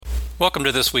Welcome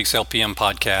to this week's LPM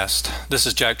podcast. This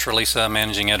is Jack Trelisa,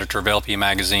 Managing Editor of LP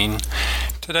Magazine.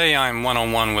 Today I'm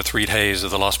one-on-one with Reed Hayes of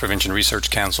the Loss Prevention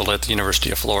Research Council at the University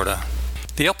of Florida.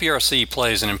 The LPRC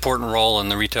plays an important role in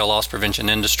the retail loss prevention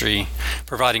industry,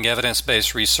 providing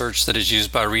evidence-based research that is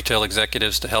used by retail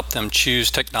executives to help them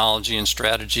choose technology and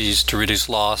strategies to reduce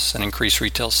loss and increase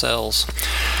retail sales.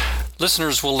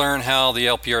 Listeners will learn how the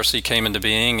LPRC came into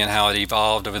being and how it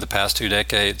evolved over the past 2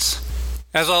 decades.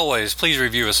 As always, please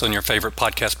review us on your favorite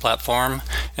podcast platform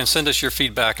and send us your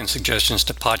feedback and suggestions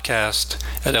to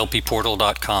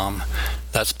podcast@lpportal.com.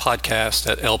 That's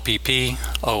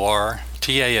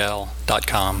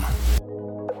podcast@lpportal.com.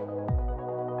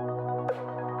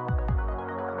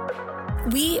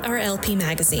 We are LP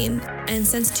Magazine, and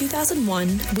since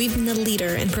 2001, we've been the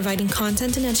leader in providing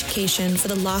content and education for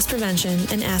the loss prevention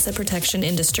and asset protection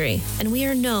industry, and we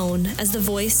are known as the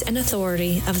voice and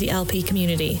authority of the LP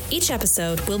community. Each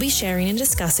episode, we'll be sharing and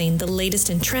discussing the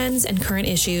latest in trends and current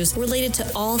issues related to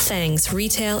all things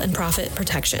retail and profit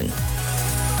protection.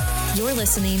 You're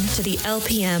listening to the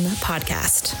LPM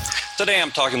podcast. Today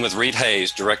I'm talking with Reed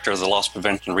Hayes, Director of the Loss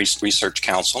Prevention Research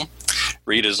Council.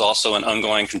 Reed is also an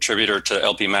ongoing contributor to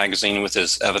LP Magazine with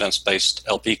his evidence-based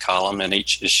LP column in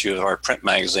each issue of our print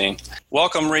magazine.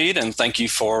 Welcome, Reed, and thank you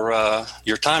for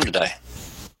your time today.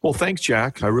 Well, thanks,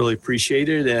 Jack. I really appreciate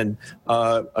it. And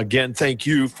again, thank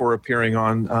you for appearing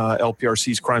on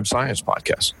LPRC's Crime Science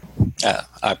podcast.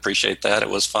 I appreciate that. It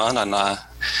was fun, and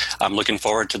I'm looking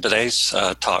forward to today's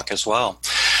talk as well.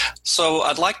 So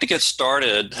I'd like to get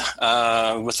started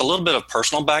with a little bit of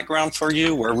personal background for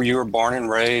you, where you were born and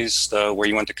raised, where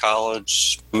you went to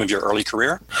college, some of your early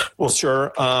career. Well,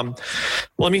 sure.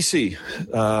 Let me see.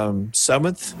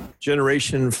 7th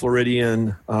generation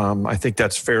Floridian. I think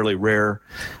that's fairly rare.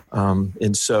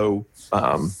 And so,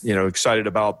 excited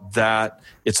about that.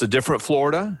 It's a different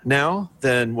Florida now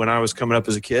than when I was coming up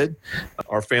as a kid.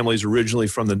 Our family's originally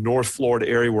from the North Florida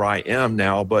area where I am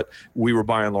now, but we were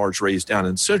by and large raised down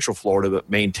in Central Florida, but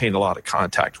maintained a lot of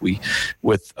contact.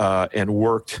 And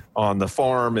worked on the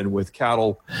farm and with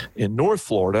cattle in North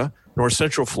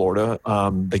Central Florida,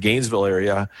 the Gainesville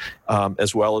area,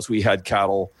 as well as we had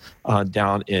cattle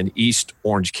down in East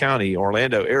Orange County,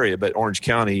 Orlando area, but Orange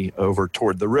County over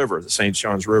toward the river, the St.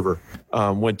 Johns River.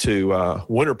 Went to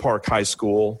Winter Park High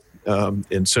School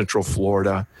in Central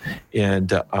Florida,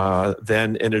 and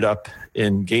then ended up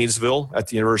in Gainesville at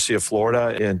the University of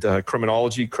Florida in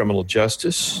criminology, criminal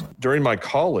justice. During my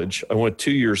college, I went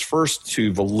 2 years first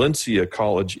to Valencia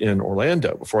College in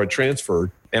Orlando before I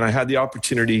transferred. And I had the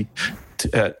opportunity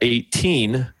at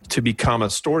 18 to become a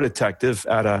store detective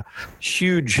at a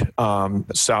huge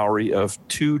salary of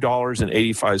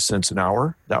 $2.85 an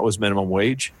hour. That was minimum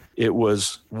wage. It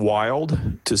was wild,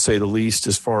 to say the least,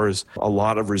 as far as a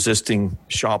lot of resisting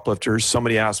shoplifters.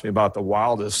 Somebody asked me about the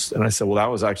wildest, and I said, well,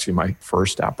 that was actually my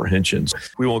first apprehensions.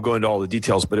 We won't go into all the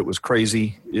details, but it was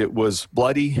crazy. It was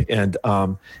bloody, and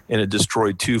it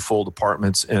destroyed 2 full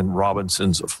departments in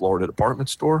Robinson's, a Florida department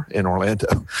store in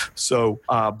Orlando. So,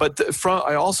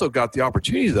 I also got the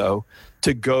opportunity, though,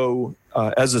 to go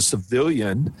as a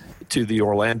civilian to the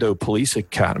Orlando Police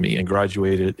Academy and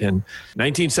graduated in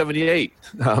 1978.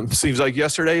 Seems like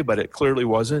yesterday, but it clearly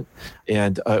wasn't.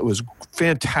 And it was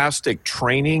fantastic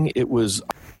training. It was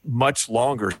much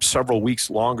longer, several weeks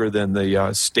longer than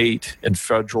the state and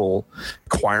federal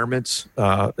requirements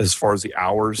as far as the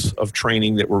hours of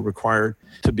training that were required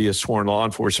to be a sworn law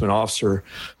enforcement officer.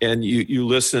 And you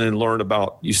listen and learn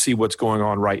about, you see what's going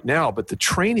on right now. But the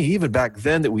training, even back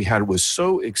then that we had, was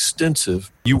so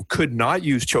extensive. You could not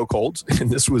use chokeholds, and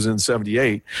this was in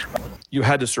 78. You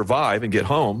had to survive and get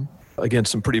home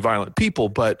against some pretty violent people,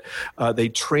 but they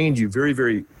trained you very,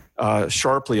 very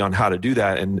sharply on how to do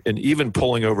that. And even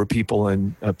pulling over people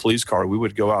in a police car. We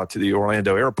would go out to the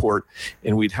Orlando airport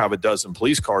and we'd have a dozen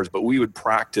police cars, but we would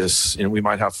practice, and we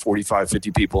might have 45, 50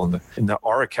 people in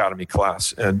our academy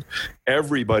class. And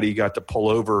everybody got to pull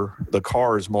over the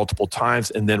cars multiple times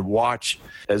and then watch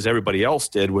as everybody else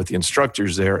did with the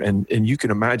instructors there. And you can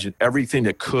imagine everything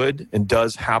that could and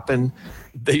does happen.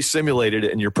 They simulated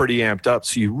it, and you're pretty amped up.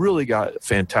 So you really got a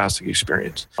fantastic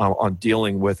experience on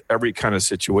dealing with every kind of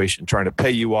situation, trying to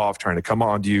pay you off, trying to come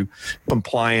on to you,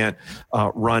 compliant,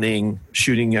 running,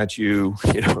 shooting at you,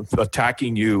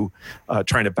 attacking you,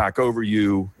 trying to back over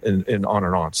you, and on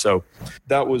and on. So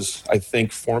that was, I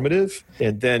think, formative.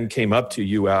 And then came up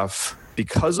to UF.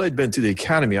 Because I'd been to the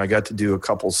academy, I got to do a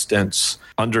couple stints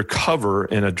undercover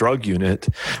in a drug unit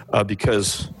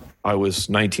because I was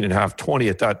 19 and a half, 20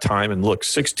 at that time, and looked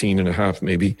 16 and a half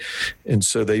maybe. And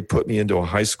so they put me into a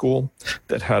high school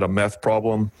that had a meth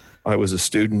problem. I was a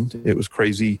student. It was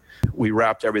crazy. We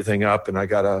wrapped everything up, and I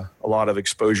got a lot of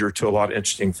exposure to a lot of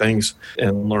interesting things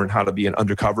and learn how to be an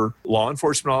undercover law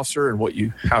enforcement officer and what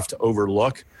you have to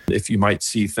overlook if you might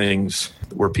see things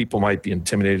where people might be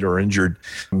intimidated or injured,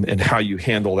 and how you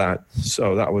handle that.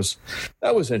 So that was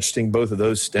interesting. Both of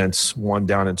those stints, one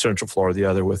down in Central Florida, the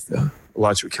other with the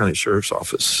Alachua County Sheriff's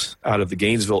Office out of the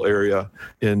Gainesville area.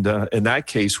 And in that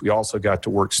case, we also got to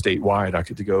work statewide. I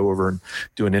got to go over and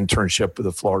do an internship with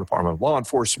the Florida Department of Law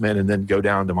Enforcement, and then go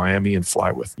down to Miami and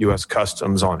fly with U.S.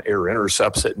 Customs on air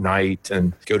intercepts at night,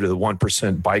 and go to the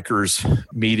 1% bikers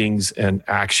meetings and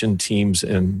action teams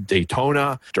in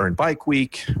Daytona during Bike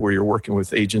Week, where you're working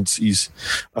with agencies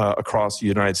across the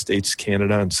United States,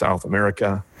 Canada, and South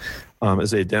America.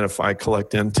 As they identify,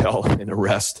 collect intel, and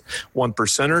arrest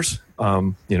 1%ers,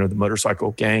 the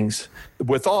motorcycle gangs.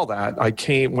 With all that,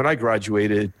 when I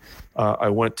graduated, I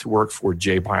went to work for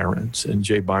J. Byron's. And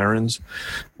J. Byron's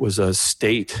was a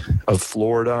state of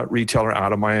Florida retailer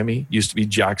out of Miami. Used to be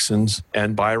Jackson's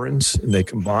and Byron's, and they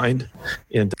combined,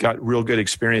 and got real good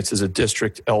experience as a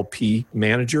district LP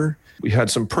manager. We had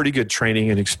some pretty good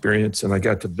training and experience, and I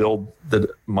got to build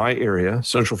my area,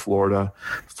 Central Florida,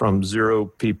 from 0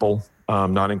 people,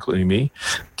 not including me,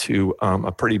 to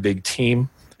a pretty big team.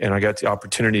 And I got the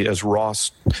opportunity as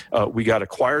Ross, we got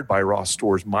acquired by Ross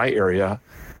Stores, my area.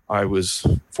 I was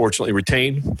fortunately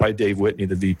retained by Dave Whitney,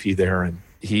 the VP there, and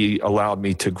he allowed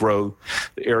me to grow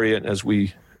the area. And as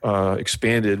we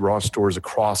expanded Ross Stores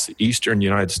across the eastern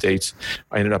United States,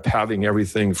 I ended up having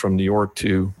everything from New York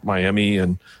to Miami.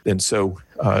 And so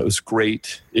it was a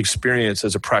great experience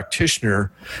as a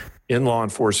practitioner in law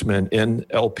enforcement, in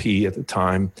LP at the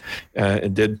time,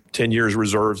 and did 10 years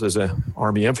reserves as an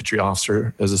Army infantry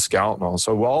officer, as a scout and all.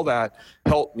 So all that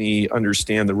helped me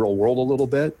understand the real world a little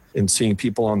bit and seeing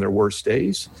people on their worst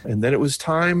days. And then it was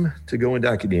time to go into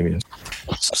academia.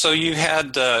 So you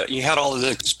had all of the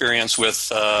experience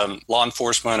with law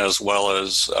enforcement as well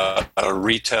as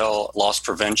retail loss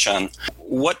prevention.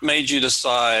 What made you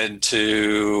decide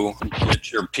to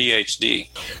get your PhD?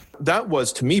 That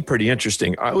was, to me, pretty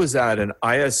interesting. I was at an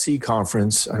ISC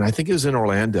conference, and I think it was in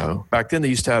Orlando. Back then, they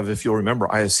used to have, if you'll remember,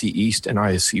 ISC East and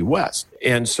ISC West.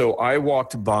 And so I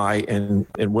walked by and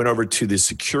went over to the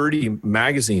Security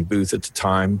magazine booth at the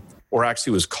time, or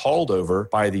actually was called over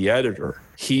by the editor.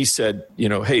 He said,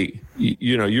 hey,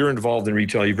 you're involved in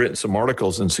retail. You've written some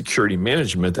articles in security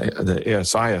management, the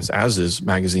ASIS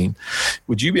magazine.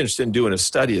 Would you be interested in doing a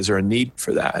study? Is there a need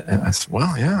for that? And I said,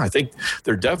 well, yeah, I think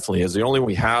there definitely is. The only one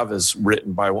we have is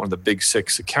written by one of the big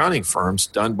 6 accounting firms,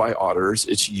 done by auditors.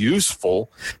 It's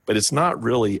useful, but it's not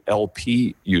really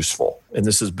LP useful. And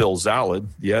this is Bill Zalad,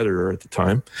 the editor at the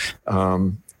time.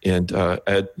 And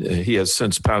Ed, he has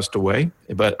since passed away,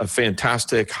 but a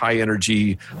fantastic, high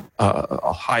energy,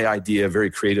 a high idea,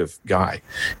 very creative guy.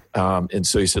 And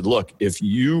so he said, look, if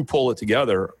you pull it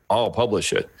together, I'll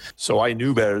publish it. So I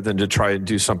knew better than to try and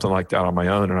do something like that on my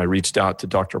own. And I reached out to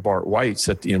Dr. Bart Weitz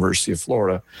at the University of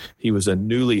Florida. He was a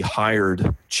newly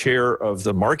hired chair of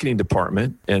the marketing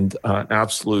department and an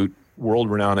absolute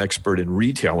world-renowned expert in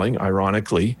retailing,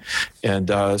 ironically, and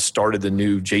started the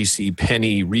new J.C.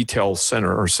 Penney Retail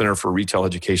Center, or Center for Retail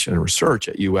Education and Research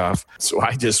at UF. So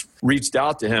I just reached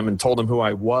out to him and told him who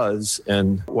I was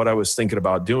and what I was thinking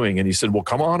about doing. And he said, well,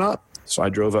 come on up. So I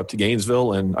drove up to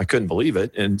Gainesville, and I couldn't believe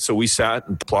it. And so we sat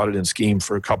and plotted and schemed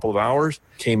for a couple of hours,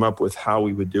 came up with how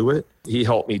we would do it. He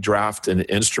helped me draft an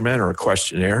instrument or a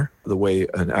questionnaire the way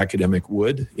an academic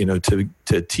would,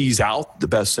 to tease out the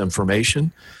best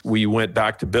information. We went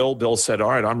back to Bill. Bill said,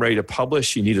 all right, I'm ready to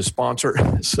publish. You need a sponsor.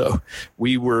 So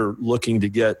we were looking to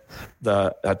get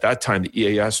at that time, the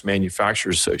EAS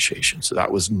Manufacturers Association. So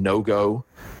that was No-Go,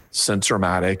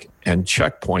 Sensormatic, and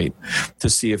Checkpoint to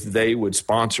see if they would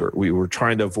sponsor. We were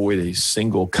trying to avoid a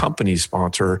single company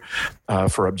sponsor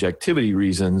for objectivity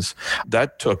reasons.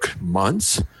 That took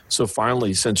months. So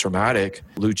finally, Sensormatic,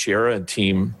 Lou Chiera and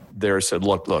team there said,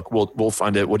 look, we'll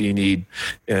fund it. What do you need?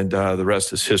 And the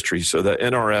rest is history. So the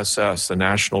NRSS, the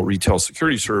National Retail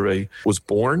Security Survey, was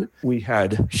born. We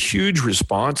had huge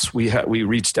response. We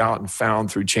reached out and found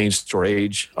through Chain Store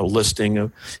Age a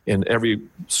listing in every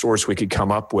source we could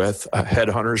come up with.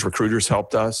 Headhunters, recruiters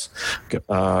helped us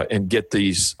and get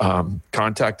these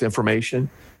contact information.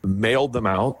 Mailed them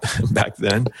out back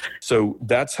then. So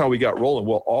that's how we got rolling.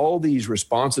 Well, all these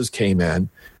responses came in.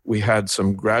 We had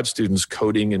some grad students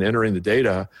coding and entering the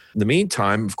data. In the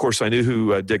meantime, of course, I knew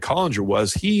who Dick Hollinger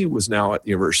was. He was now at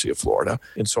the University of Florida.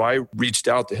 And so I reached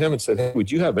out to him and said, hey, would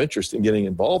you have interest in getting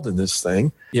involved in this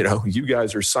thing? You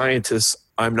guys are scientists.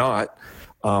 I'm not.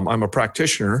 I'm a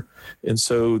practitioner. And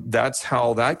so that's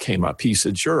how that came up. He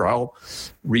said, sure, I'll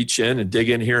reach in and dig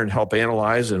in here and help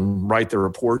analyze and write the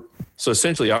report. So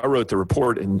essentially, I wrote the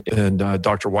report, and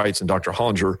Dr. Weitz and Dr.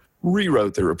 Hollinger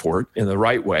rewrote the report in the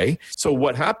right way. So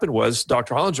what happened was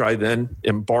Dr. Hollinger, I then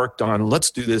embarked on,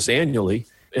 let's do this annually.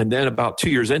 And then about 2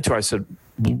 years into it, I said,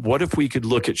 what if we could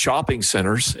look at shopping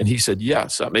centers? And he said,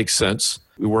 yes, that makes sense.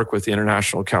 We work with the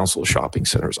International Council of Shopping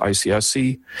Centers,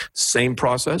 ICSC, same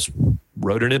process,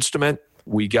 wrote an instrument.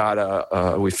 We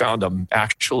found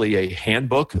actually a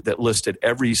handbook that listed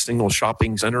every single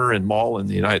shopping center and mall in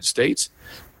the United States.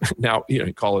 Now,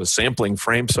 you call it a sampling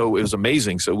frame. So it was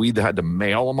amazing. So we had to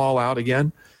mail them all out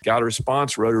again, got a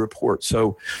response, wrote a report.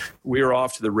 So we were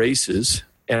off to the races.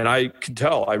 And I could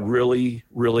tell I really,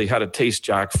 really had a taste,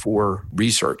 Jack, for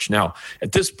research. Now,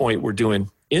 at this point, we're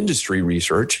doing industry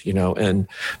research, and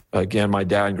again, my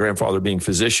dad and grandfather being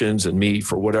physicians and me,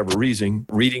 for whatever reason,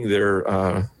 reading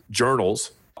their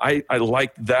journals. I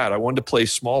liked that. I wanted to play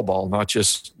small ball, not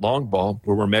just long ball,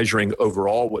 where we're measuring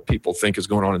overall what people think is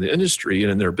going on in the industry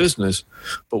and in their business.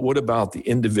 But what about the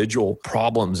individual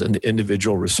problems and the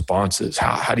individual responses?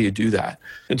 How do you do that?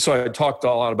 And so I talked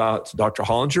a lot about Dr.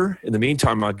 Hollinger. In the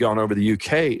meantime, I'd gone over to the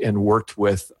UK and worked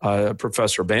with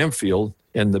Professor Bamfield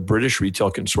and the British Retail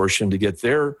Consortium to get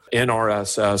their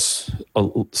NRSS,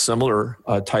 a similar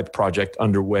type project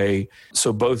underway.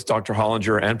 So both Dr.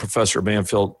 Hollinger and Professor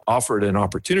Bamfield offered an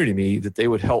opportunity to me that they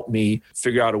would help me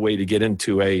figure out a way to get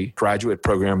into a graduate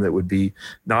program that would be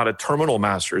not a terminal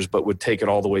master's, but would take it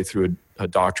all the way through a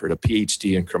doctorate, a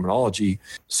PhD in criminology.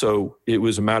 So it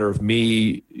was a matter of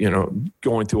me,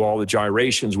 going through all the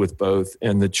gyrations with both,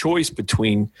 and the choice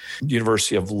between the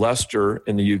University of Leicester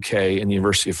in the UK and the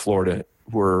University of Florida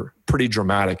were pretty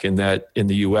dramatic in that in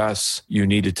the US, you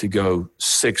needed to go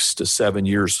 6 to 7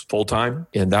 years full-time,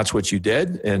 and that's what you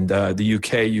did. And the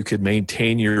UK, you could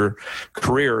maintain your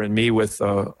career. And me with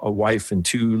a wife and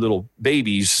 2 little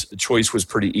babies, the choice was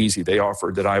pretty easy. They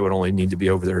offered that I would only need to be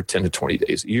over there 10 to 20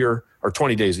 days a year, or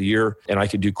 20 days a year, and I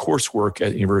could do coursework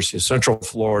at the University of Central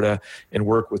Florida and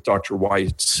work with Dr.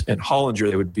 Weitz and Hollinger.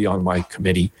 They would be on my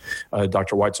committee,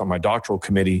 Dr. Weitz on my doctoral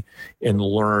committee, and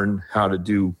learn how to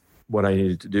do what I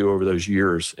needed to do over those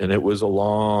years. And it was a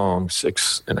long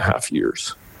 6.5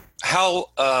 years. How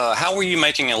were you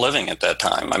making a living at that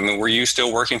time? I mean, were you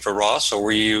still working for Ross, or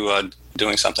were you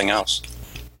doing something else?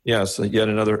 Yes, yet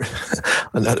another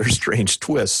strange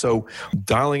twist. So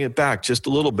dialing it back just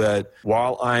a little bit,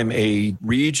 while I'm a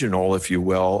regional, if you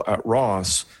will, at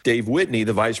Ross, Dave Whitney,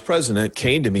 the vice president,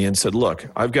 came to me and said, look,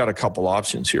 I've got a couple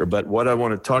options here, but what I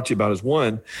want to talk to you about is,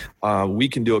 one, we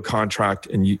can do a contract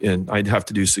and I'd have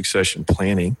to do succession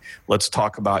planning. Let's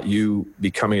talk about you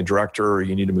becoming a director, or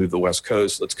you need to move to the West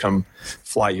Coast. Let's come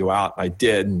fly you out. I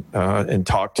did and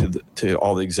talked to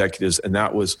all the executives, and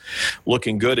that was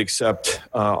looking good, except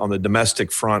on the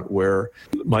domestic front, where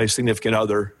my significant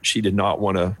other, she did not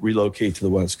want to relocate to the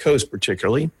West Coast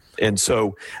particularly. And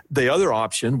so the other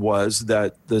option was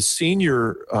that the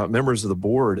senior members of the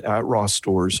board at Ross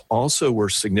Stores also were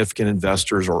significant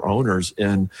investors or owners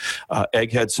in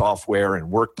Egghead Software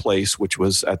and Workplace, which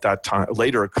was at that time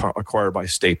later acquired by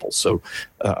Staples. So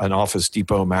an Office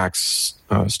Depot, Max,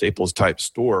 Staples type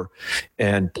store,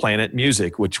 and Planet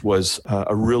Music, which was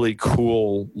a really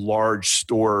cool large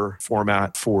store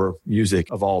format for music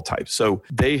of all types. So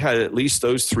they had at least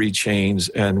those 3 chains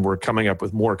and were coming up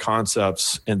with more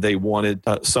concepts, and they wanted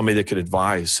somebody that could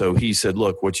advise. So he said,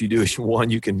 look, what you do is, 1,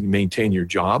 you can maintain your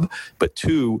job, but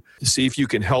 2, see if you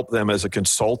can help them as a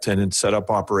consultant and set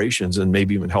up operations and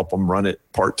maybe even help them run it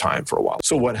part-time for a while.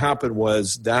 So what happened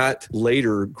was that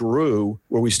later grew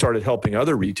where we started helping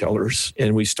other retailers,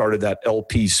 and we started that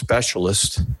LP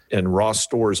specialist, and Ross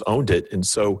Stores owned it. And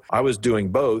so I was doing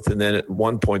both. And then at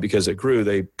one point, because it grew,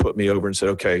 they put me over and said,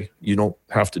 okay, you don't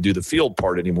have to do the field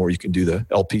part anymore. You can do the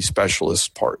LP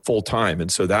specialist part full time.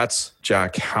 And so that's,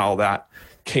 Jack, how that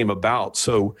came about.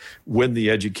 So when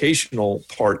the educational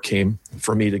part came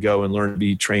for me to go and learn to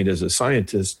be trained as a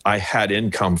scientist, I had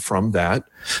income from that.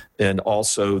 And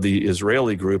also the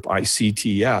Israeli group,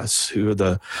 ICTS, who are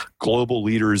the global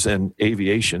leaders in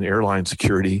aviation, airline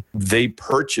security, they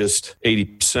purchased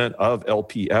 80% of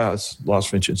LPS, Loss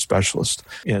Prevention Specialist.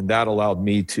 And that allowed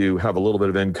me to have a little bit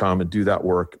of income and do that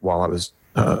work while I was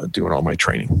doing all my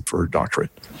training for a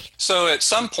doctorate. So at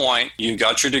some point, you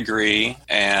got your degree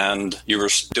and you were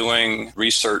doing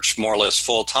research more or less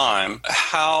full time.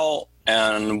 How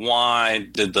and why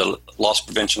did the Loss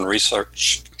Prevention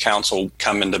Research Council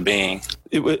come into being?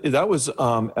 That was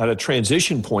at a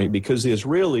transition point because the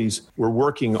Israelis were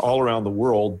working all around the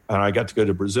world, and I got to go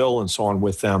to Brazil and so on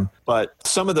with them. But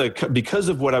because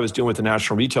of what I was doing with the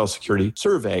National Retail Security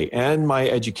Survey and my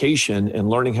education and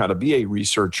learning how to be a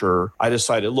researcher, I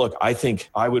decided, look, I think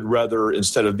I would rather,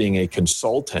 instead of being a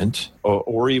consultant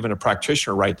or even a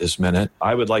practitioner right this minute,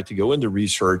 I would like to go into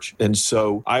research. And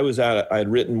so I had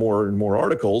written more and more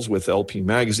articles with LP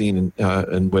Magazine,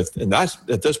 and that's,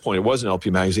 at this point, it wasn't LP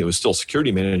Magazine, it was still Security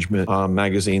Management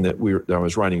magazine that I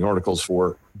was writing articles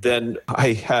for. Then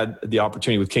I had the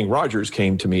opportunity with King Rogers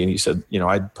came to me and he said,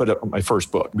 I'd put up my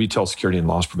first book, Retail Security and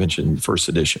Loss Prevention, first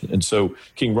edition. And so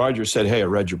King Rogers said, hey, I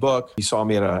read your book. He saw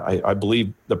me at I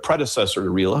believe the predecessor to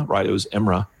RELA, right? It was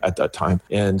EMRA at that time,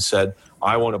 and said,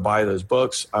 I want to buy those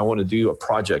books. I want to do a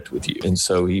project with you. And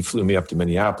so he flew me up to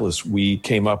Minneapolis. We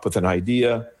came up with an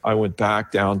idea. I went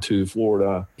back down to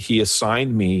Florida. He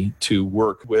assigned me to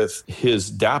work with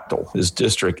his DAPTL, his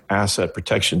district asset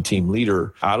protection team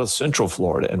leader out of Central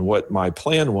Florida. And what my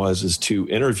plan was is to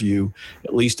interview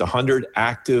at least 100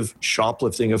 active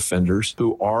shoplifting offenders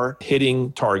who are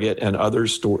hitting Target and other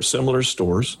similar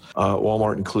stores,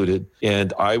 Walmart included.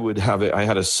 And I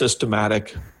had a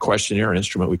systematic questionnaire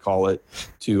instrument, we call it,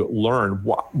 to learn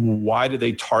why do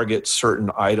they target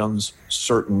certain items,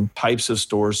 certain types of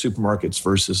stores, supermarkets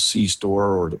versus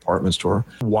C-store or department store.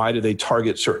 Why do they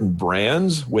target certain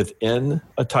brands within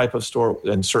a type of store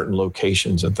and certain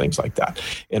locations and things like that?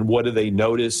 And what do they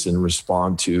notice and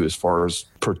respond to as far as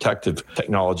protective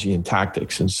technology and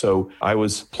tactics? And so I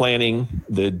was planning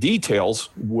the details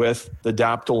with the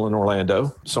DAPTL in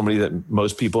Orlando, somebody that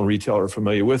most people in retail are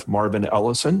familiar with, Marvin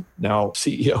Ellison, now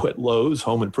CEO at Lowe's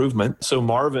Home Improvement. So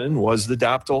Marvin was the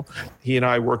DAPTL. He and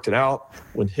I worked it out.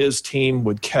 When his team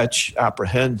would catch,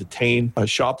 apprehend, detain a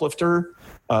shoplifter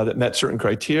that met certain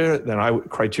criteria, then I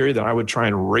would try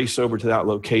and race over to that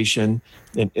location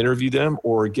and interview them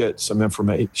or get some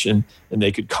information, and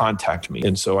they could contact me.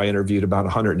 And so I interviewed about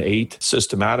 108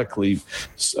 systematically.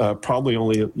 Probably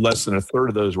only less than a third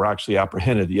of those were actually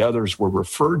apprehended. The others were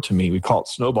referred to me. We call it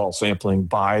snowball sampling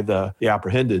by the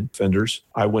apprehended offenders.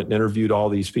 I went and interviewed all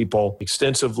these people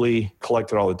extensively,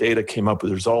 collected all the data, came up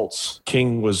with results.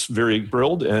 King was very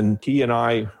thrilled, and he and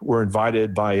I were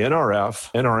invited by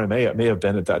NRMA, it may have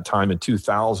been at that time in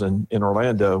 2000 in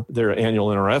Orlando, their annual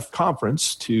NRF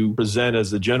conference, to present as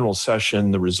the general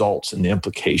session the results and the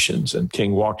implications. And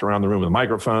King walked around the room with a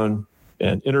microphone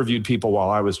and interviewed people while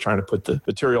I was trying to put the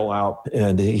material out,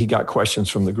 and he got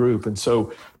questions from the group. And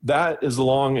so that is the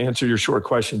long answer to your short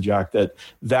question, Jack,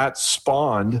 that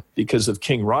spawned because of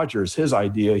King Rogers. His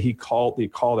idea, the call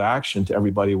to action to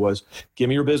everybody was, give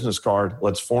me your business card,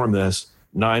 let's form this.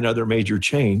 9 other major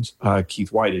chains,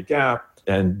 Keith White at Gap,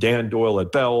 and Dan Doyle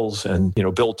at Bell's, and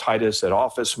Bill Titus at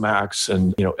Office Max,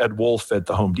 and Ed Wolf at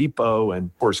the Home Depot, and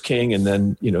of course King, and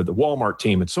then the Walmart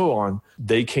team and so on.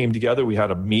 They came together. We had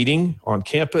a meeting on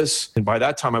campus, and by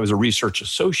that time I was a research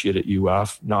associate at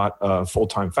UF, not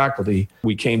full-time faculty.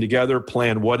 We came together,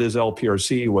 planned what is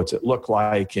LPRC, what's it look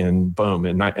like, and boom,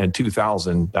 in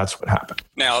 2000, that's what happened.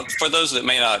 Now, for those that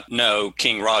may not know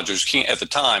King Rogers, at the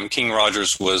time, King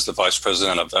Rogers was the vice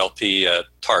president of LP at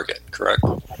Target, correct?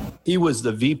 He was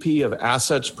the VP of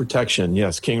Assets Protection.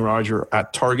 Yes, King Roger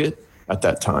at Target at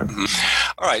that time.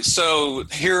 Mm-hmm. All right, so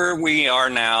here we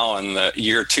are now in the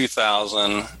year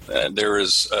 2000. There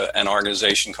is an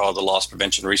organization called the Loss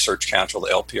Prevention Research Council, the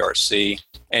LPRC.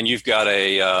 And you've got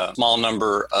a small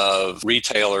number of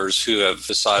retailers who have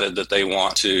decided that they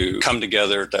want to come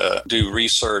together to do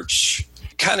research.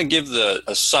 Kind of give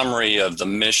a summary of the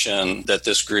mission that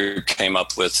this group came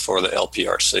up with for the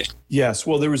LPRC. Yes.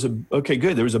 Well, there was a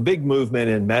big movement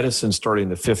in medicine starting in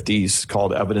the 50s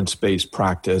called evidence-based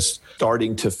practice,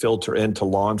 starting to filter into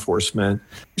law enforcement,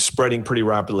 spreading pretty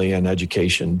rapidly in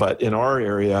education. But in our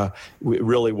area, it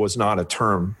really was not a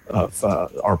term of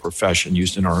our profession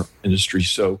used in our industry.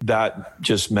 So that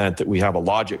just meant that we have a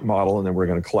logic model, and then we're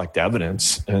going to collect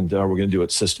evidence, and we're going to do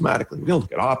it systematically. We're going to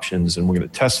look at options, and we're going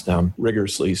to test them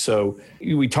rigorously. So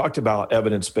we talked about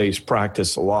evidence-based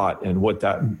practice a lot and what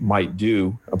that might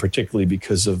do, particularly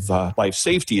because of life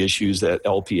safety issues that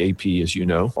LPAP, as you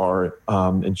know, are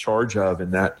in charge of,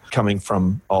 and that coming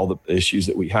from all the issues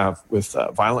that we have with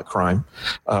violent crime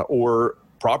or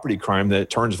property crime that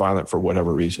turns violent for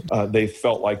whatever reason. They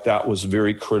felt like that was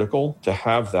very critical to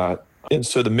have that. And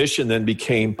so the mission then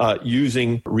became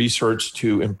using research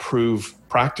to improve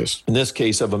practice. In this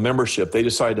case of a membership, they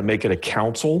decided to make it a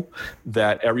council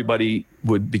that everybody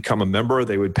would become a member.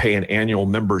 They would pay an annual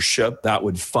membership that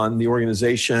would fund the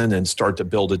organization and start to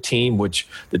build a team, which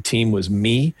the team was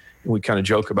me We kind of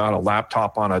joke about a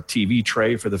laptop on a TV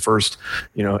tray for the first,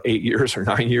 8 years or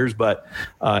 9 years. But,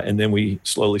 and then we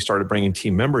slowly started bringing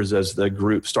team members as the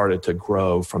group started to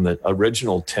grow from the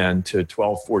original 10 to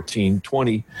 12, 14,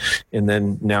 20, and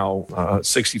then now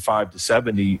 65 to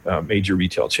 70 major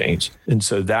retail chains. And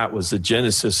so that was the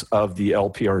genesis of the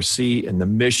LPRC, and the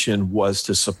mission was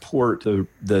to support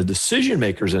the decision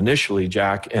makers initially,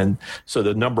 Jack. And so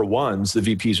the number ones, the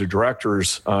VPs or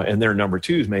directors, and their number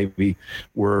twos maybe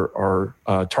were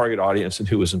our target audience and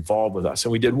who was involved with us.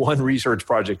 And we did one research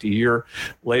project a year.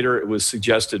 Later, it was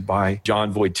suggested by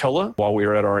John Voitila while we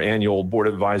were at our annual board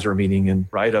advisor meeting, and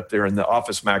right up there in the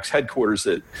Office Max headquarters,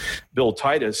 that Bill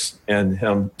Titus and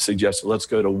him suggested, let's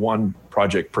go to one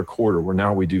project per quarter, where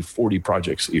now we do 40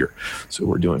 projects a year. So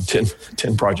we're doing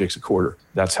 10 projects a quarter.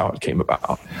 That's how it came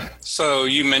about. So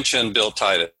you mentioned Bill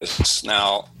Titus.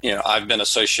 Now, I've been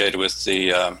associated with the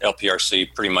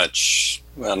LPRC pretty much,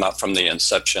 well, not from the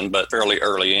inception, but fairly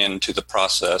early into the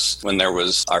process, when there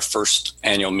was our first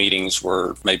annual meetings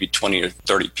were maybe 20 or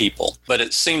 30 people. But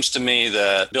it seems to me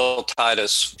that Bill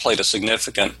Titus played a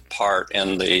significant part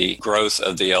in the growth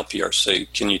of the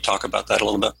LPRC. Can you talk about that a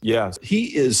little bit? Yeah,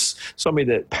 he is somebody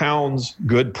that pounds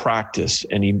good practice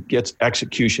and he gets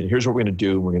execution. Here's what we're going to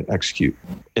do. We're going to execute.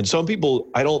 And some people,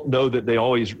 I don't know that they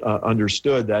always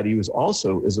understood that he was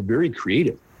also is a very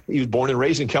creative. He was born and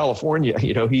raised in California.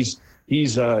 He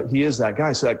is that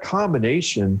guy. So that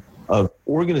combination of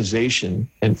organization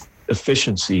and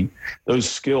efficiency, those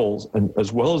skills, and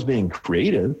as well as being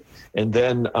creative, and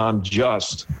then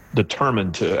just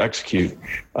determined to execute,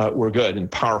 were good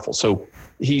and powerful. So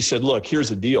he said, look, here's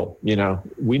the deal.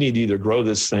 We need to either grow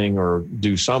this thing or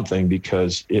do something,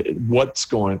 because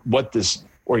what this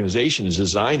organization is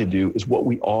designed to do is what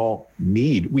we all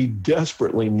need. We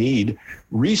desperately need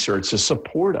research to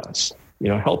support us,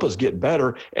 help us get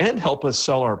better and help us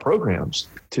sell our programs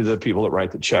to the people that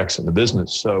write the checks in the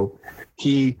business. So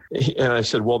he and I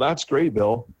said, well, that's great,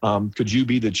 Bill. Could you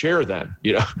be the chair then,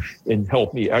 and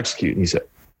help me execute? And he said,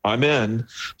 I'm in.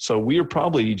 So we were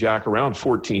probably, Jack, around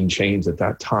 14 chains at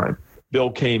that time.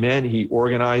 Bill came in, he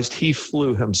organized, he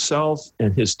flew himself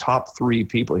and his top 3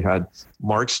 people. He had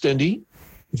Mark Stindy,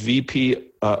 VP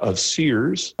of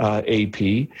Sears,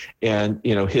 AP, and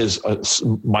his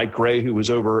Mike Gray, who was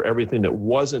over everything that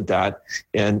wasn't that,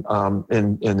 and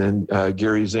then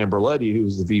Gary Zamberletti, who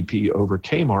was the VP over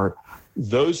Kmart.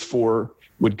 Those 4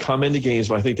 would come into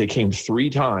Gainesville. I think they came 3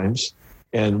 times,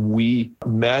 and we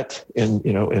met and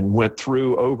went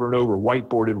through over and over,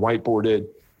 whiteboarded,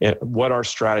 and what our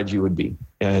strategy would be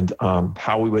and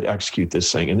how we would execute this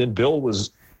thing. And then Bill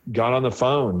got on the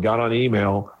phone, got on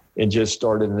email, and just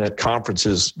started at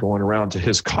conferences going around to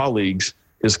his colleagues,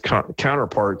 his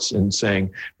counterparts, and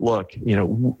saying, look,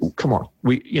 come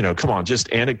on, just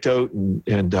anecdote and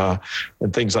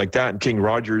things like that. And King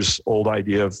Roger's old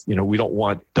idea of, we don't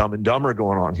want Dumb and Dumber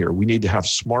going on here. We need to have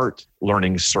smart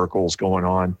learning circles going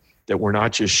on, that we're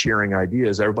not just sharing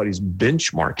ideas. Everybody's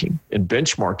benchmarking, and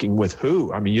benchmarking with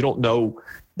who? I mean, you don't know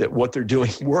that what they're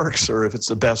doing works, or if it's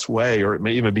the best way, or it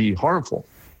may even be harmful.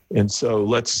 And so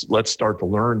let's start to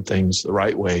learn things the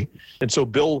right way. And so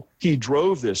Bill, he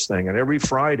drove this thing. And every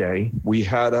Friday we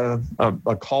had a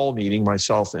call meeting,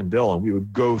 myself and Bill, and we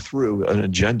would go through an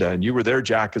agenda. And you were there,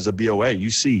 Jack, as a BOA. You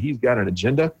see, he's got an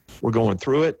agenda. We're going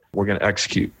through it. We're going to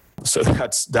execute. So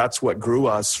that's what grew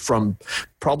us from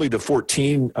probably the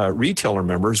 14 retailer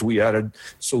members. We added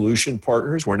solution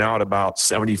partners. We're now at about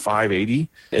 75, 80.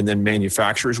 And then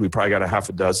manufacturers, we probably got a half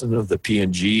a dozen of the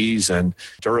P&Gs and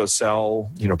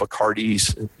Duracell,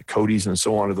 Bacardis, Cody's, and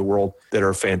so on of the world that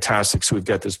are fantastic. So we've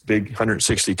got this big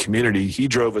 160 community. He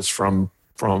drove us from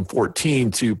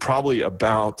 14 to probably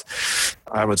about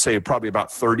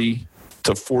 30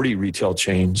 to 40 retail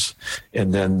chains.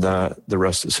 And then the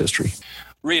rest is history.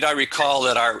 Reed, I recall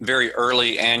that our very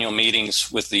early annual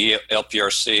meetings with the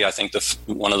LPRC, I think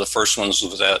one of the first ones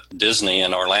was at Disney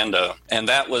in Orlando, and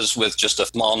that was with just a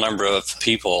small number of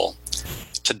people.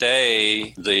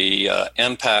 Today, the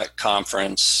Impact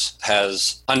Conference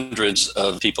has hundreds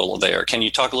of people there. Can you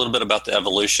talk a little bit about the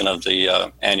evolution of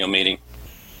the annual meeting?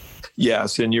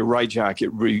 Yes, and you're right, Jack.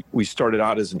 We started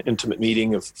out as an intimate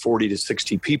meeting of 40 to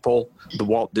 60 people. The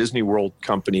Walt Disney World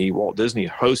company, Walt Disney,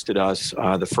 hosted us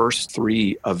the first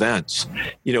 3 events.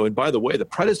 And by the way, the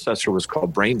predecessor was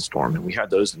called Brainstorm, and we had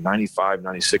those in 95,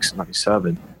 96, and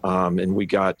 97. And we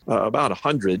got about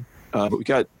 100. But we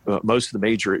got most of the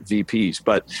major VPs.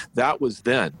 But that was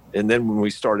then. And then when we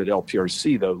started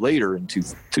LPRC, though, later in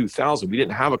 2000, we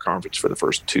didn't have a conference for the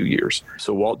first 2 years.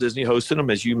 So Walt Disney hosted them.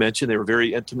 As you mentioned, they were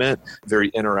very intimate,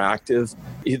 very interactive,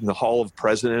 in the Hall of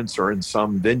Presidents or in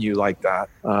some venue like that.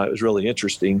 It was really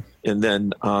interesting. And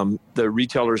then the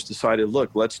retailers decided,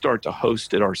 look, let's start to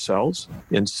host it ourselves.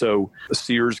 And so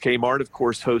Sears Kmart, of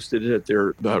course, hosted it at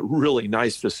their really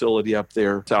nice facility up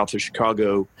there south of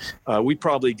Chicago. We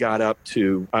probably got up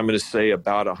to, I'm going to say,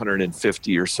 about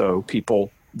 150 or so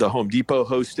people. The Home Depot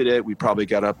hosted it. We probably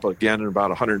got up again at about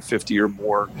 150 or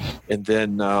more. And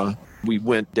then we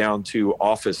went down to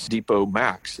Office Depot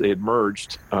Max. They had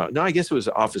merged. No, I guess it was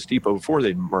Office Depot before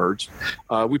they merged.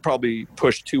 We probably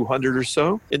pushed 200 or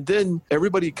so. And then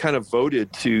everybody kind of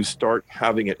voted to start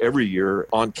having it every year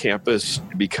on campus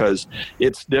because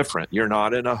it's different. You're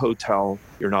not in a hotel.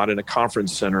 You're not in a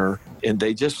conference center. And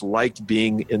they just liked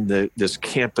being in this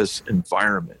campus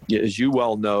environment. As you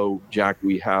well know, Jack,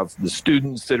 we have the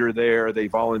students that are there. They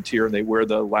volunteer and they wear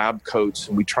the lab coats.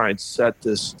 And we try and set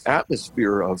this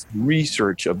atmosphere of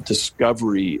research, of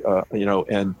discovery,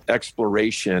 and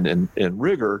exploration and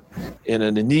rigor in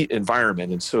a neat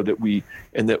environment. And so that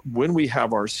when we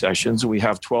have our sessions, and we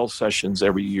have 12 sessions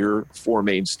every year, 4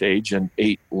 main stage and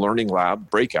 8 learning lab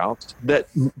breakouts, that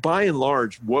by and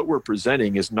large, what we're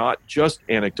presenting is not just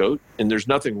anecdote, and there's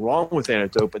nothing wrong with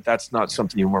anecdote, but that's not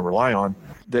something you want to rely on,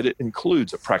 that it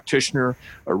includes a practitioner,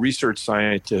 a research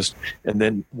scientist, and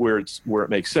then where it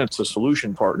makes sense, a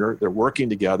solution partner. They're working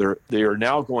together. They are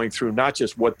now going through not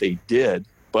just what they did,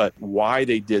 but why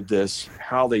they did this,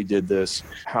 how they did this,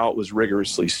 how it was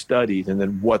rigorously studied, and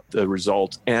then what the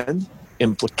results and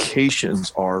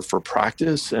implications are for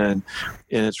practice. And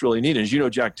it's really neat. As you know,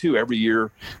 Jack, too, every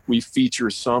year we feature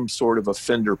some sort of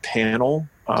offender panel.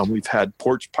 We've had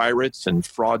porch pirates and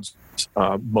frauds,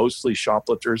 mostly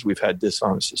shoplifters. We've had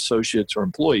dishonest associates or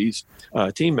employees,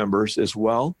 team members as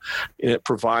well. And it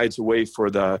provides a way for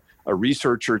a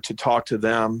researcher to talk to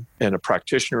them and a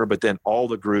practitioner, but then all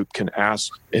the group can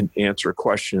ask and answer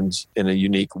questions in a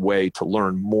unique way to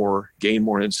learn more, gain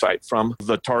more insight from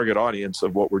the target audience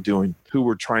of what we're doing, who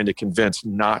we're trying to convince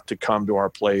not to come to our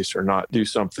place or not do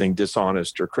something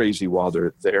dishonest or crazy while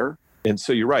they're there. And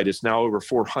so you're right, it's now over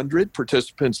 400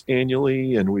 participants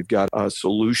annually, and we've got a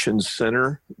solutions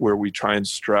center where we try and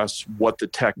stress what the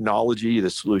technology,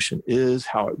 the solution is,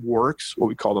 how it works, what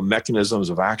we call the mechanisms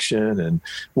of action, and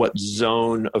what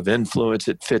zone of influence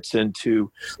it fits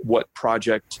into, what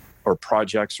project or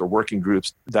projects or working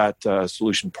groups that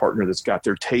solution partner that's got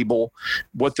their table,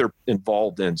 what they're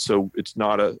involved in. So it's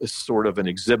not a sort of an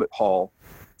exhibit hall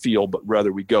feel, but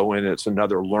rather we go in, it's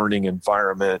another learning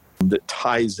environment that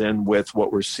ties in with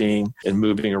what we're seeing and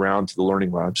moving around to the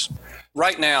learning labs.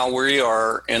 Right now, we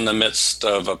are in the midst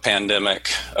of a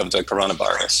pandemic of the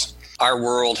coronavirus. Our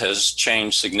world has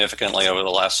changed significantly over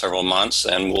the last several months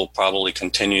and will probably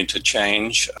continue to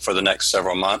change for the next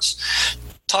several months.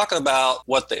 Talk about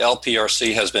what the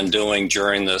LPRC has been doing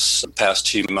during this past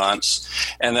 2 months,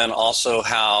 and then also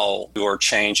how you're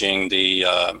changing the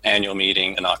annual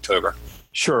meeting in October.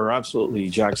 Sure, absolutely,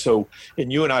 Jack. So,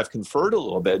 and you and I have conferred a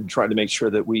little bit and tried to make sure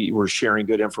that we were sharing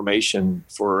good information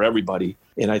for everybody.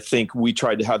 And I think we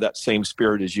tried to have that same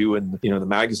spirit as you and, the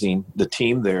magazine, the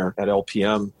team there at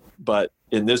LPM. But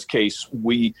in this case,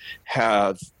 we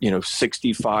have,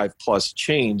 65 plus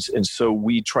chains. And so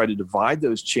we try to divide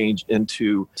those chains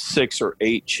into 6 or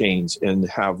 8 chains and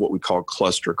have what we call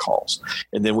cluster calls.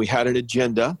 And then we had an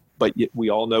agenda, but we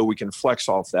all know we can flex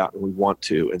off that and we want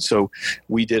to. And so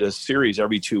we did a series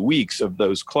every 2 weeks of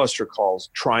those cluster calls,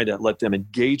 trying to let them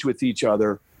engage with each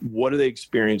other. What are they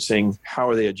experiencing? How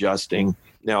are they adjusting?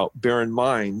 Now, bear in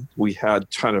mind, we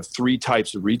had kind of 3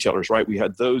 types of retailers, right? We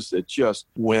had those that just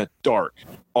went dark.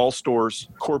 All stores,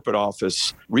 corporate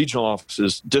office, regional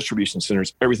offices, distribution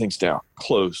centers, everything's down,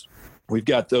 closed. We've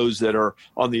got those that are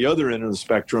on the other end of the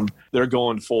spectrum. They're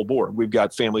going full board. We've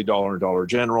got Family Dollar and Dollar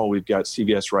General. We've got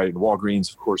CVS, Rite, and Walgreens.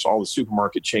 Of course, all the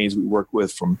supermarket chains we work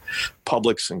with, from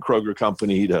Publix and Kroger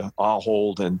Company to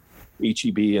Ahold and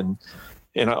H-E-B and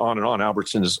on and on,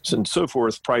 Albertsons and so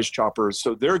forth, Price Choppers.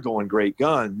 So they're going great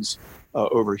guns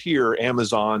over here.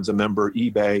 Amazon's a member,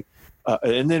 eBay.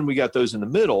 And then we got those in the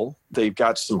middle. They've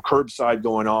got some curbside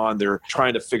going on. They're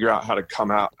trying to figure out how to come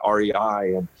out,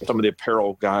 REI and some of the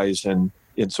apparel guys and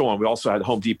so on. We also had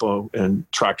Home Depot and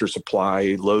Tractor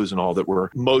Supply, Lowe's and all that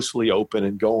were mostly open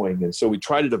and going. And so we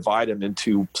try to divide them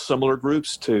into similar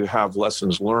groups to have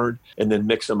lessons learned and then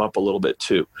mix them up a little bit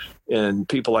too. and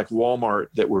people like Walmart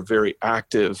that were very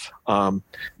active.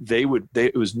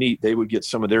 It was neat. They would get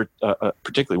some of their,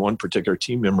 particularly one particular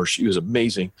team member. She was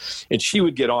amazing, and she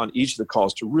would get on each of the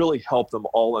calls to really help them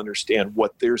all understand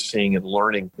what they're seeing and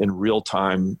learning in real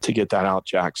time to get that out,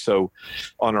 Jack. So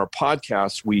on our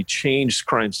podcast, we changed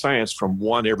Crime Science from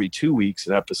one every 2 weeks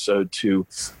an episode to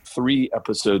 3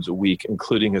 episodes a week,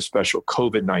 including a special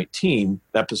COVID-19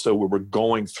 episode where we're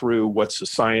going through what's the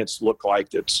science look like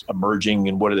that's emerging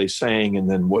and what are they saying, and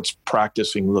then what's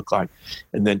practicing look like.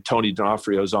 And then Tony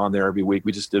D'Onofrio's on there every week.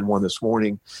 We just did one this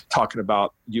morning talking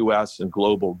about U.S. and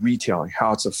global retailing,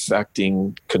 how it's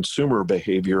affecting consumer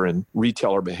behavior and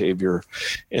retailer behavior.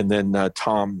 And then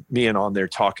Tom Meehan on there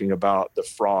talking about the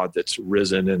fraud that's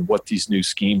risen and what these new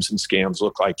schemes and scams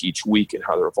look like each week and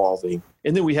how they're evolving.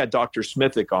 And then we had Dr.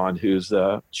 Smithick on, who's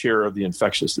the chair of the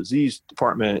infectious disease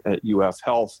department at UF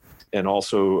Health, and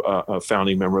also a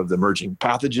founding member of the Emerging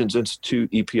Pathogens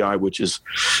Institute, EPI, which is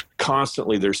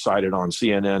constantly they're cited on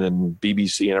CNN and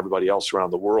BBC and everybody else around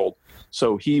the world.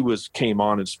 So he came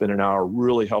on and spent an hour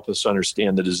really help us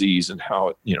understand the disease and how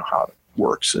it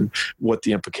works and what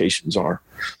the implications are.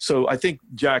 So I think,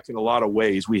 Jack, in a lot of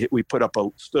ways, we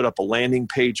stood up a landing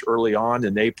page early on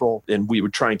in April, and we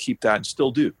would try and keep that, and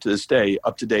still do to this day,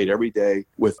 up to date every day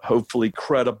with hopefully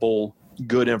credible,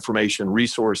 good information,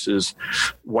 resources,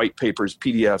 white papers,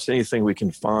 PDFs, anything we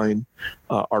can find.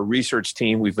 Our research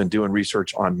team, we've been doing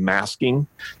research on masking,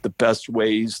 the best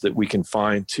ways that we can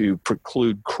find to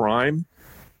preclude crime,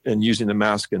 and using the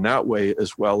mask in that way,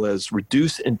 as well as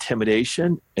reduce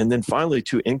intimidation. And then finally,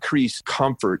 to increase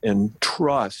comfort and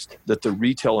trust that the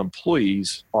retail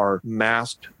employees are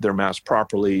masked, they're masked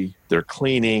properly, they're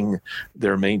cleaning,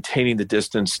 they're maintaining the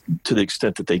distance to the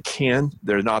extent that they can.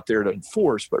 They're not there to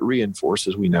enforce, but reinforce,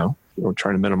 as we know. We're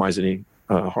trying to minimize any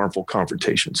harmful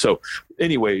confrontation. So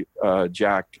anyway,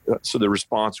 Jack, so the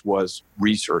response was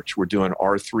research. We're doing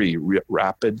R3,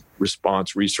 rapid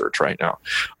response research right now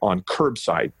on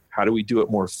curbside. How do we do it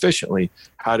more efficiently?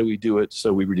 How do we do it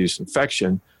so we reduce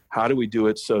infection? How do we do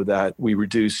it so that we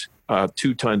reduce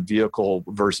 2-ton vehicle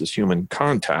versus human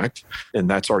contact? And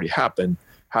that's already happened.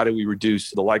 How do we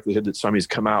reduce the likelihood that somebody's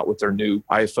come out with their new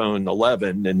iPhone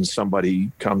 11 and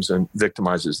somebody comes and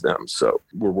victimizes them? So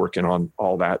we're working on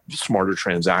all that, smarter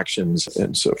transactions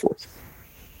and so forth.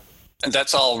 And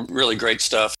that's all really great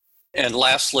stuff. And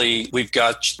lastly, we've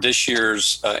got this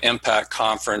year's Impact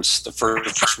Conference the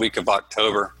first week of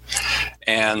October.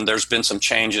 And there's been some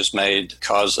changes made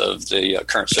because of the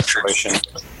current situation.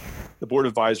 The board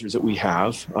of advisors that we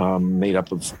have, made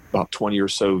up of about 20 or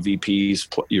so VPs,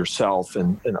 yourself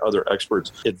and other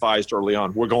experts, advised early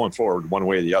on, we're going forward one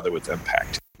way or the other with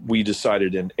Impact. We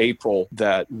decided in April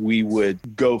that we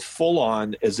would go full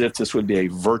on as if this would be a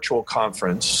virtual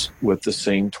conference with the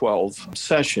same 12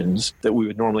 sessions that we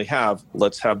would normally have.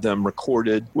 Let's have them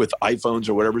recorded with iPhones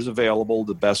or whatever's available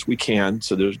the best we can.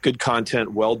 So there's good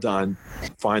content, well done,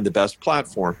 find the best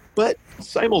platform. But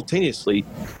simultaneously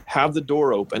have the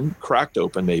door open, cracked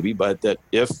open maybe, but that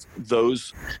if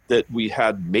those that we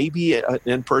had maybe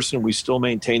in person, we still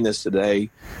maintain this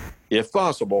today, if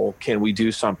possible, can we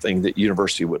do something that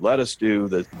university would let us do,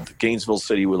 that the Gainesville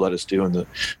City would let us do, and the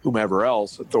whomever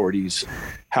else authorities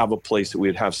have a place that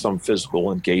we'd have some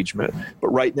physical engagement. But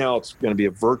right now, it's going to be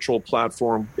a virtual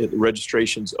platform. The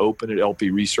registration's open at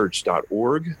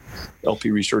lpresearch.org,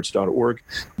 lpresearch.org.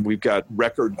 We've got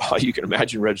record, you can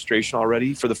imagine, registration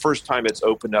already. For the first time, it's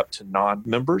opened up to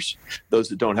non-members, those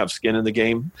that don't have skin in the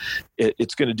game.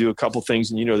 It's going to do a couple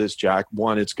things, and you know this, Jack.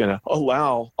 One, it's going to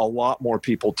allow a lot more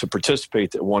people to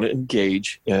participate that want to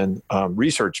engage in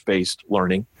research-based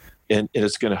learning. And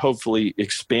it's going to hopefully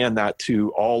expand that to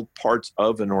all parts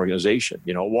of an organization.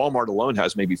 You know, Walmart alone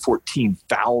has maybe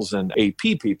 14,000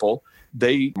 AP people.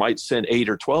 They might send 8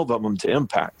 or 12 of them to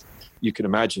Impact. You can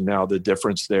imagine now the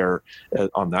difference there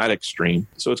on that extreme.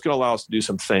 So it's going to allow us to do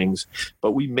some things,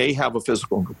 but we may have a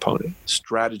physical component.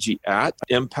 Strategy at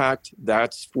Impact,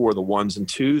 that's for the 1s and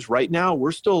 2s. Right now,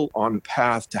 we're still on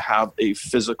path to have a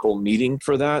physical meeting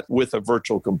for that with a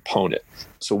virtual component.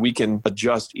 So we can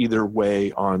adjust either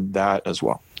way on that as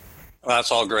well. Well,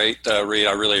 that's all great, Reed.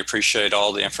 I really appreciate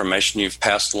all the information you've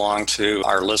passed along to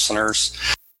our listeners.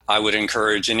 I would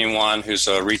encourage anyone who's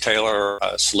a retailer or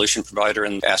a solution provider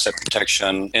in the asset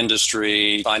protection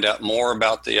industry, find out more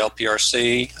about the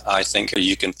LPRC. I think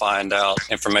you can find out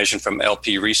information from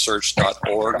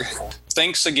lpresearch.org.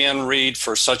 Thanks again, Reed,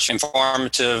 for such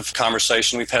informative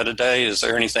conversation we've had today. Is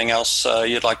there anything else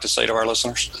you'd like to say to our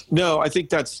listeners? No, I think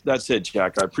that's it,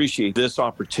 Jack. I appreciate this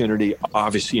opportunity.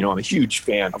 Obviously, I'm a huge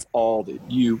fan of all that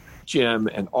you, Jim,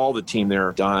 and all the team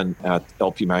there done at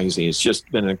LP Magazine. It's just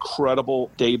been an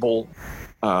incredible, stable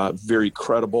very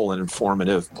credible and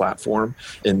informative platform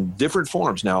in different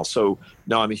forms now. So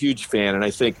no, I'm a huge fan, and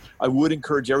I think I would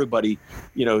encourage everybody,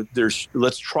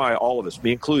 let's try, all of us,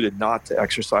 me included, not to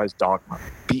exercise dogma.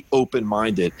 Be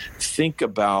open-minded. Think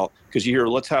about, because you hear,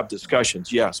 let's have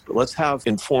discussions. Yes, but let's have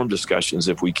informed discussions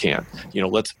if we can.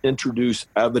 Let's introduce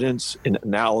evidence and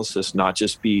analysis, not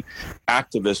just be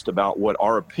activist about what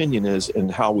our opinion is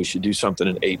and how we should do something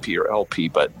in AP or LP,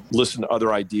 but listen to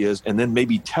other ideas and then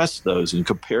maybe test those and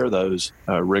compare those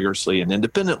rigorously and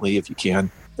independently if you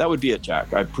can. That would be it,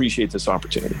 Jack. I appreciate this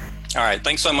opportunity. All right.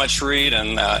 Thanks so much, Reed.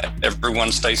 And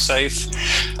everyone stay safe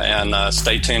and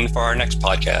stay tuned for our next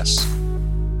podcast.